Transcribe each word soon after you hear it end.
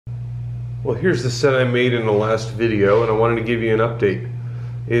Well, here's the set I made in the last video, and I wanted to give you an update.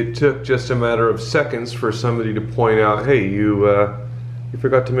 It took just a matter of seconds for somebody to point out, hey, you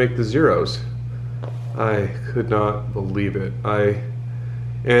forgot to make the zeros. I could not believe it.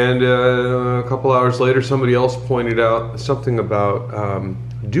 And a couple hours later, somebody else pointed out something about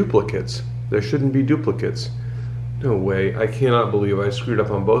duplicates. There shouldn't be duplicates. No way, I cannot believe I screwed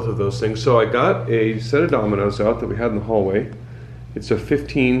up on both of those things. So I got a set of Dominos out that we had in the hallway. It's a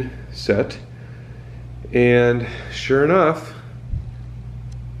 15 set, and sure enough,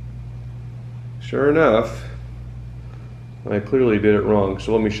 I clearly did it wrong,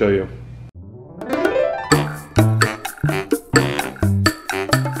 so let me show you.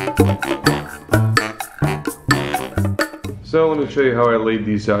 So let me show you how I laid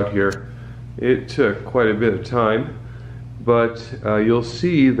these out here. It took quite a bit of time, but you'll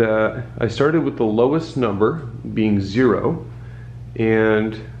see that I started with the lowest number being 0,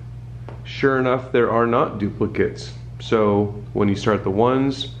 and sure enough there are not duplicates. So when you start the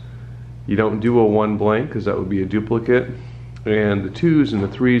ones, you don't do a 1 blank because that would be a duplicate, and the 2s and the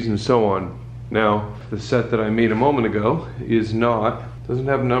 3s and so on. Now the set that I made a moment ago doesn't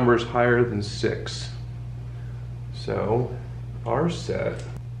have numbers higher than 6. So our set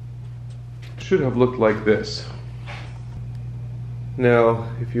should have looked like this. Now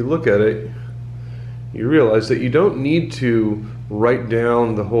if you look at it, you realize that you don't need to write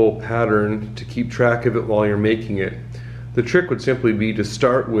down the whole pattern to keep track of it while you're making it. The trick would simply be to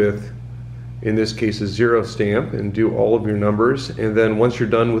start with, in this case, a 0 stamp and do all of your numbers, and then once you're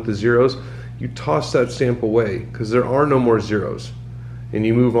done with the zeros, you toss that stamp away because there are no more zeros. And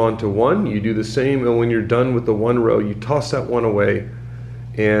you move on to 1, you do the same, and when you're done with the 1 row, you toss that 1 away,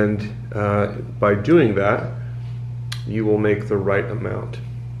 and by doing that, you will make the right amount.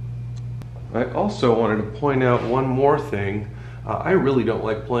 I also wanted to point out one more thing. I really don't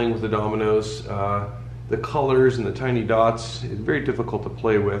like playing with the Dominos. The colors and the tiny dots is very difficult to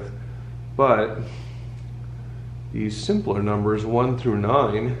play with, but these simpler numbers 1 through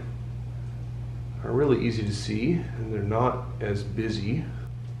 9 are really easy to see, and they're not as busy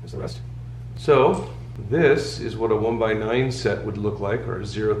as the rest. So this is what a 1 by 9 set would look like, or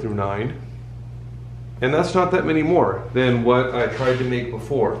 0 through 9. And that's not that many more than what I tried to make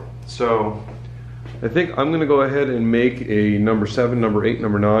before. So I think I'm going to go ahead and make a number 7, number 8,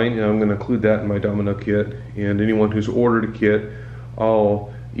 number 9, and I'm going to include that in my domino kit. And anyone who's ordered a kit,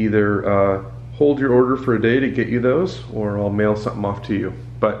 I'll either hold your order for a day to get you those, or I'll mail something off to you.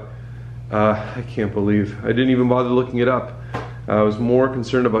 But I can't believe I didn't even bother looking it up. I was more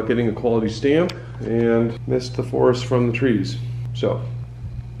concerned about getting a quality stamp and missed the forest from the trees. So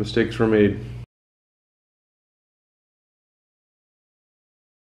mistakes were made.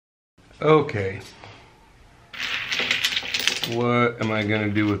 Okay, what am I going to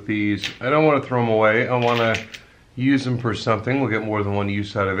do with these? I don't want to throw them away. I want to use them for something. We'll get more than one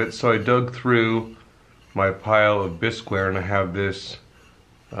use out of it. So I dug through my pile of bisqueware, and I have this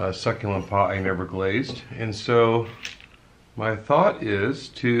succulent pot I never glazed. And so my thought is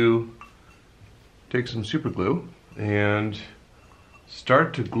to take some super glue and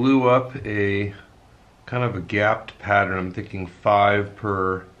start to glue up a kind of a gapped pattern. I'm thinking 5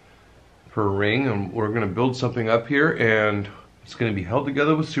 per ring, and we're going to build something up here, and it's going to be held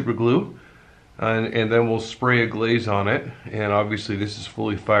together with super glue, and then we'll spray a glaze on it. And obviously this is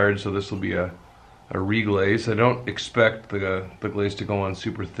fully fired, so this will be a reglaze. I don't expect the glaze to go on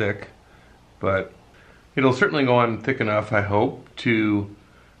super thick, but it'll certainly go on thick enough, I hope, to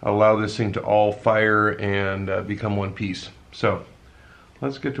allow this thing to all fire and become one piece. So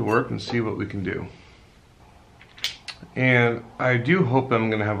let's get to work and see what we can do. And I do hope I'm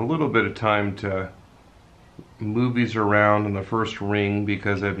going to have a little bit of time to move these around in the first ring,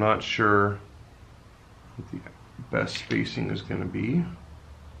 because I'm not sure what the best spacing is going to be.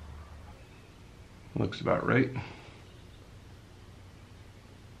 Looks about right.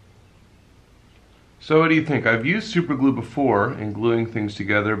 So what do you think? I've used super glue before in gluing things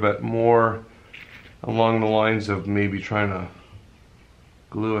together, but more along the lines of maybe trying to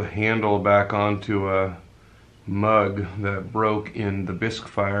glue a handle back onto a mug that broke in the bisque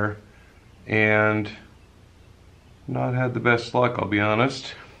fire, and not had the best luck, I'll be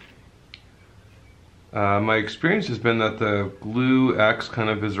honest. My experience has been that the glue acts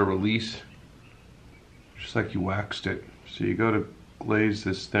kind of as a release, just like you waxed it. So you go to glaze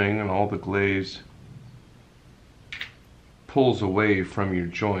this thing, and all the glaze pulls away from your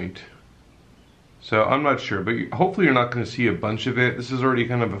joint. So I'm not sure, but hopefully you're not going to see a bunch of it. This is already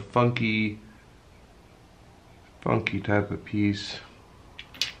kind of a funky type of piece.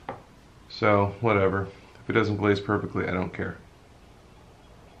 So whatever. If it doesn't glaze perfectly, I don't care.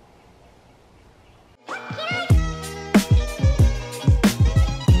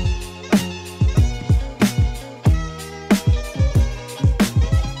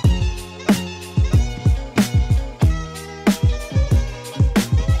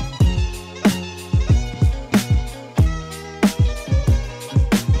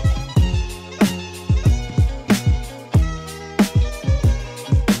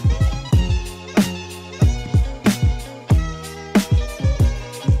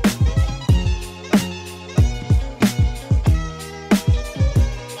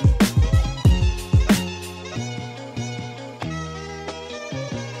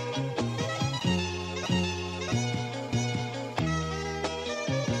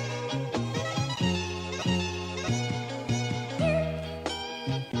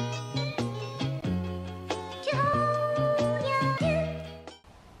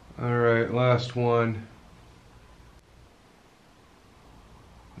 last one.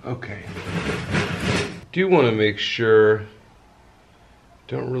 Okay. Do want to make sure,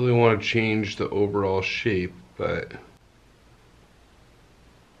 don't really want to change the overall shape, but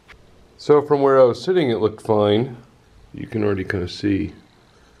so from where I was sitting it looked fine. You can already kind of see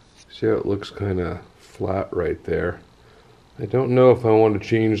how it looks kind of flat right there. I don't know if I want to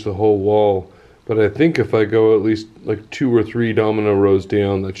change the whole wall, but I think if I go at least like 2 or 3 domino rows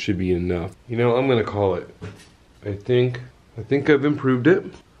down, that should be enough. You know, I'm gonna call it. I think I've improved it.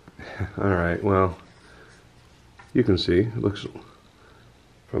 All right, well, you can see it looks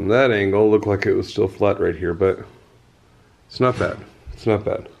from that angle, it looked like it was still flat right here, but it's not bad. It's not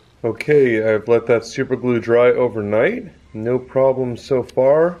bad. Okay, I've let that super glue dry overnight. No problems so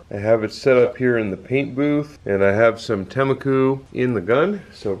far. I have it set up here in the paint booth, and I have some Temmaku in the gun,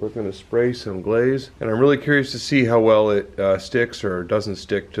 so we're going to spray some glaze. And I'm really curious to see how well it sticks or doesn't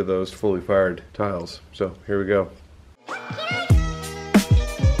stick to those fully fired tiles. So here we go.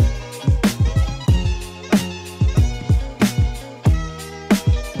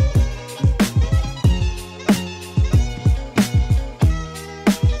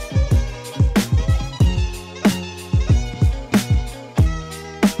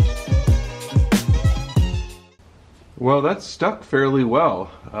 Well, that's stuck fairly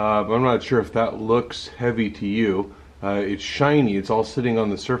well. I'm not sure if that looks heavy to you. It's shiny, it's all sitting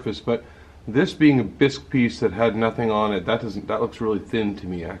on the surface, but this being a bisque piece that had nothing on it, that looks really thin to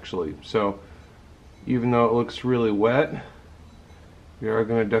me actually. So even though it looks really wet, we are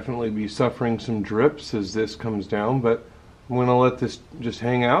going to definitely be suffering some drips as this comes down, but I'm going to let this just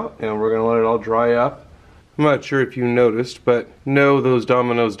hang out and we're going to let it all dry up. I'm not sure if you noticed, but no, those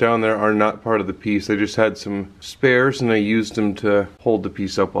dominoes down there are not part of the piece. They just had some spares and I used them to hold the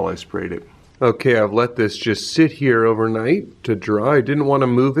piece up while I sprayed it. Okay, I've let this just sit here overnight to dry. I didn't want to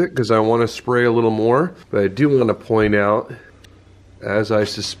move it because I want to spray a little more, but I do want to point out, as I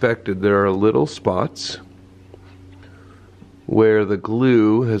suspected, there are little spots where the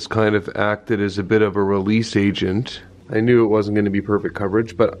glue has kind of acted as a bit of a release agent. I knew it wasn't going to be perfect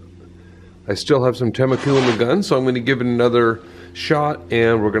coverage, but I still have some Temmaku in the gun, so I'm going to give it another shot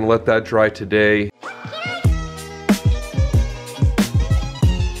and we're going to let that dry today.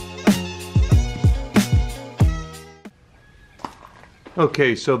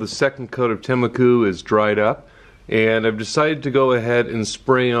 Okay, so the second coat of Temmaku is dried up and I've decided to go ahead and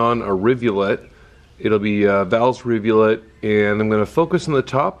spray on a rivulet. It'll be Val's rivulet and I'm going to focus on the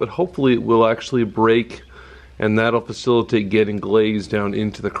top, but hopefully it will actually break and that'll facilitate getting glaze down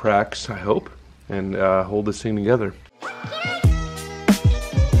into the cracks, I hope, and hold this thing together.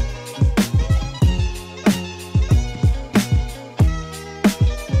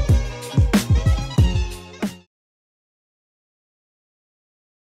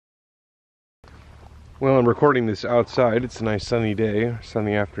 Well, I'm recording this outside. It's a nice sunny day,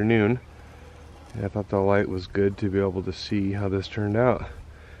 sunny afternoon. And I thought the light was good to be able to see how this turned out.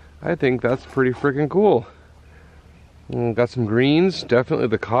 I think that's pretty freaking cool. Got some greens. Definitely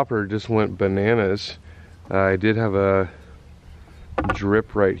the copper just went bananas. I did have a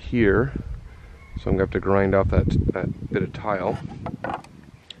drip right here, so I'm gonna have to grind off that bit of tile.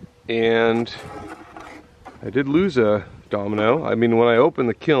 And I did lose a domino. I mean, when I opened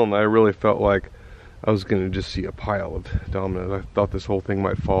the kiln, I really felt like I was gonna just see a pile of dominoes. I thought this whole thing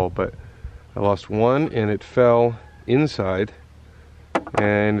might fall, but I lost one and it fell inside,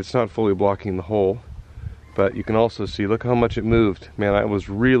 and it's not fully blocking the hole. But you can also see, look how much it moved. Man, I was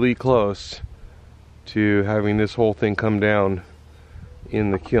really close to having this whole thing come down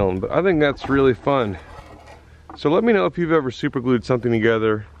in the kiln. But I think that's really fun. So let me know if you've ever super glued something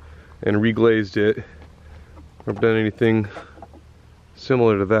together and reglazed it, or done anything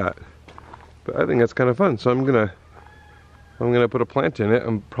similar to that. But I think that's kind of fun. So I'm gonna put a plant in it.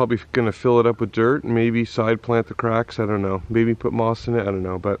 I'm probably gonna fill it up with dirt and maybe side plant the cracks. I don't know. Maybe put moss in it. I don't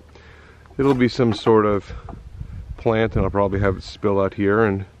know. But it'll be some sort of plant, and I'll probably have it spill out here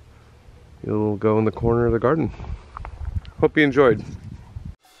and it'll go in the corner of the garden. Hope you enjoyed.